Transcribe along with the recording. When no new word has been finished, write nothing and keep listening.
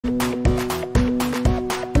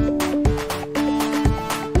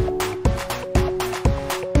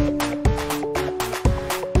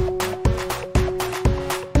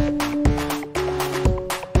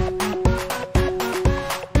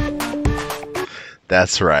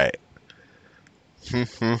That's right.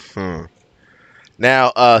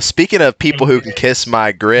 Now, speaking of people who can kiss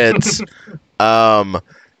my grits,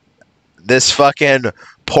 this fucking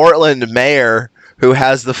Portland mayor who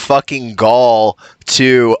has the fucking gall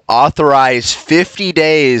to authorize 50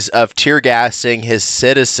 days of tear gassing his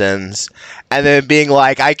citizens and then being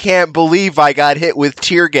like, I can't believe I got hit with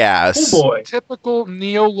tear gas. Oh boy. Typical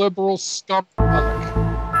neoliberal scumbag.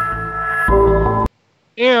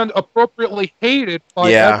 And appropriately hated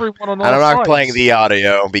by everyone on all and I'm not sides. playing the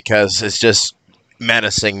audio because it's just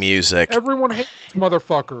menacing music. Everyone hates this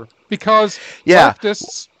motherfucker because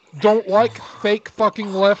leftists don't like fake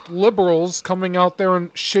fucking left liberals coming out there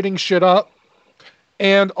and shitting shit up.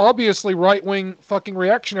 And obviously right-wing fucking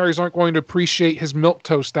reactionaries aren't going to appreciate his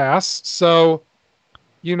milquetoast ass. So,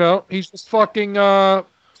 you know, he's just fucking,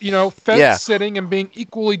 fence-sitting and being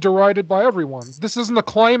equally derided by everyone. This isn't a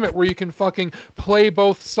climate where you can fucking play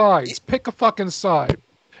both sides. Pick a fucking side.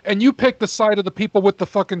 And you pick the side of the people with the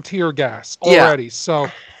fucking tear gas already. So,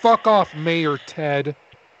 fuck off, Mayor Ted.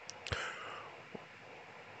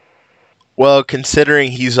 Well,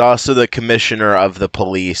 considering he's also the commissioner of the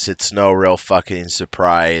police, it's no real fucking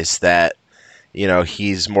surprise that, you know,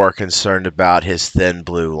 he's more concerned about his thin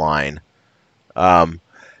blue line.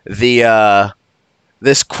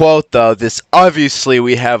 This quote, though, this obviously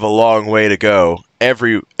we have a long way to go.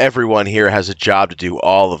 Everyone here has a job to do,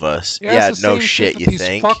 all of us. Yeah, no shit, you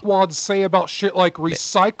think? These fuckwads say about shit like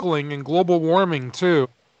recycling and global warming, too.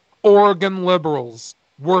 Oregon liberals.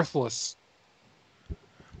 Worthless.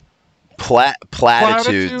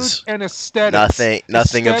 Platitudes and aesthetics.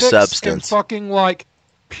 Nothing of substance. And fucking like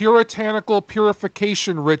puritanical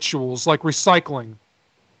purification rituals like recycling.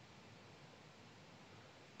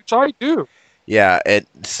 Which I do. Yeah,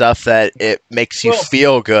 stuff that it makes you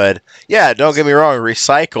feel good. Yeah, don't get me wrong,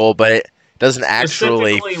 recycle, but it doesn't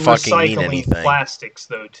actually fucking mean anything. Plastics,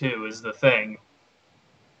 though, too, is the thing.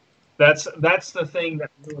 That's the thing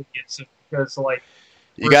that really gets it, because like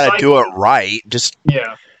you got to do it right. Just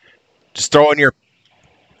throw in your.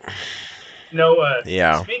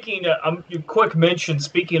 Speaking of, quick mention.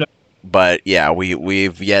 Speaking of. But yeah,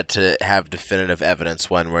 we've yet to have definitive evidence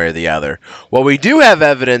one way or the other. What we do have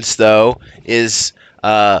evidence, though, is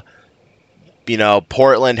Portland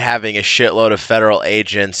having a shitload of federal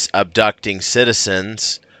agents abducting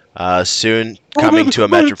citizens. Soon coming to a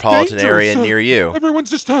metropolitan area near you. Everyone's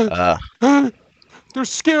just they're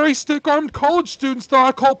scary stick-armed college students that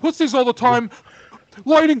I call pussies all the time,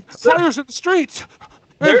 lighting fires in the streets.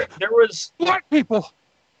 There was black people.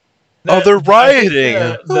 They're rioting.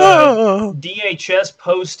 The DHS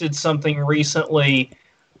posted something recently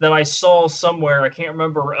that I saw somewhere. I can't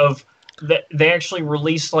remember that they actually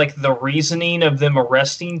released like the reasoning of them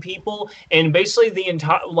arresting people, and basically the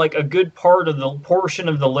entire a good part of the portion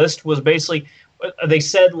of the list was basically they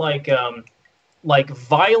said like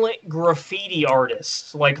violent graffiti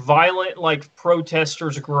artists, like violent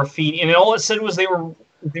protesters graffiti, and all it said was they were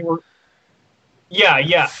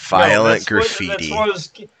violent graffiti. That's what I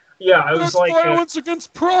was. Yeah, I was like violence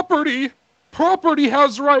against property. Property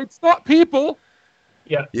has rights, not people.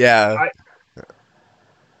 Yeah. Yeah.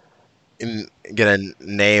 I'm gonna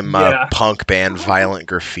name a punk band Violent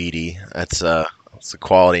Graffiti. That's a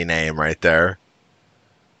quality name right there.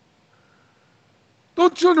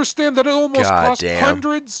 Don't you understand that it almost cost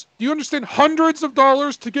hundreds? Do you understand hundreds of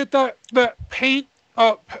dollars to get that paint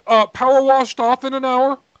power washed off in an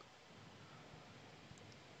hour?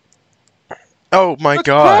 Oh my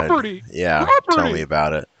God! Property. Yeah, tell me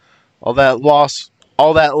about it. All that lost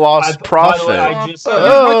profit. Here's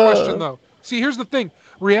my question, though. See, here's the thing: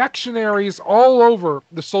 reactionaries all over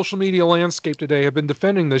the social media landscape today have been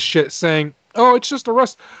defending this shit, saying, "Oh, it's just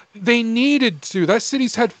arrest." They needed to. That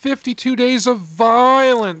city's had 52 days of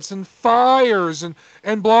violence and fires and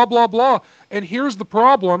blah blah blah. And here's the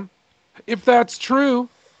problem: if that's true,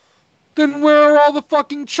 then where are all the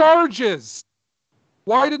fucking charges?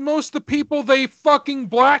 Why did most of the people they fucking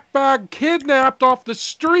black bag kidnapped off the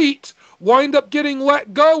street wind up getting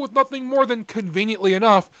let go with nothing more than, conveniently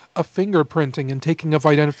enough, a fingerprinting and taking of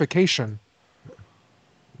identification?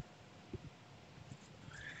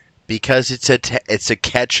 Because it's a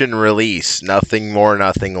catch and release, nothing more,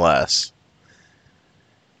 nothing less.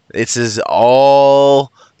 These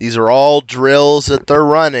are all drills that they're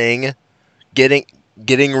running, getting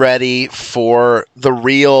ready for the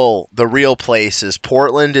real places.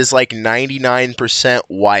 Portland is like 99%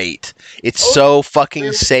 white. It's so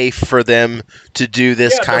fucking safe for them to do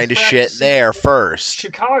this kind of shit there first.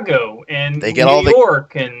 Chicago and New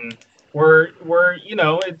York and where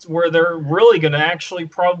it's where they're really going to actually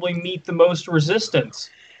probably meet the most resistance.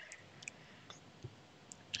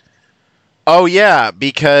 Oh yeah,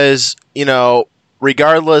 because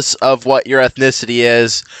regardless of what your ethnicity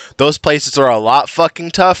is, those places are a lot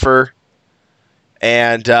fucking tougher.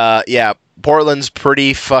 And yeah, Portland's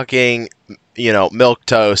pretty fucking milk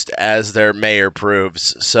toast, as their mayor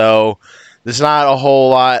proves. So there's not a whole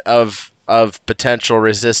lot of potential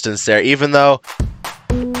resistance there, even though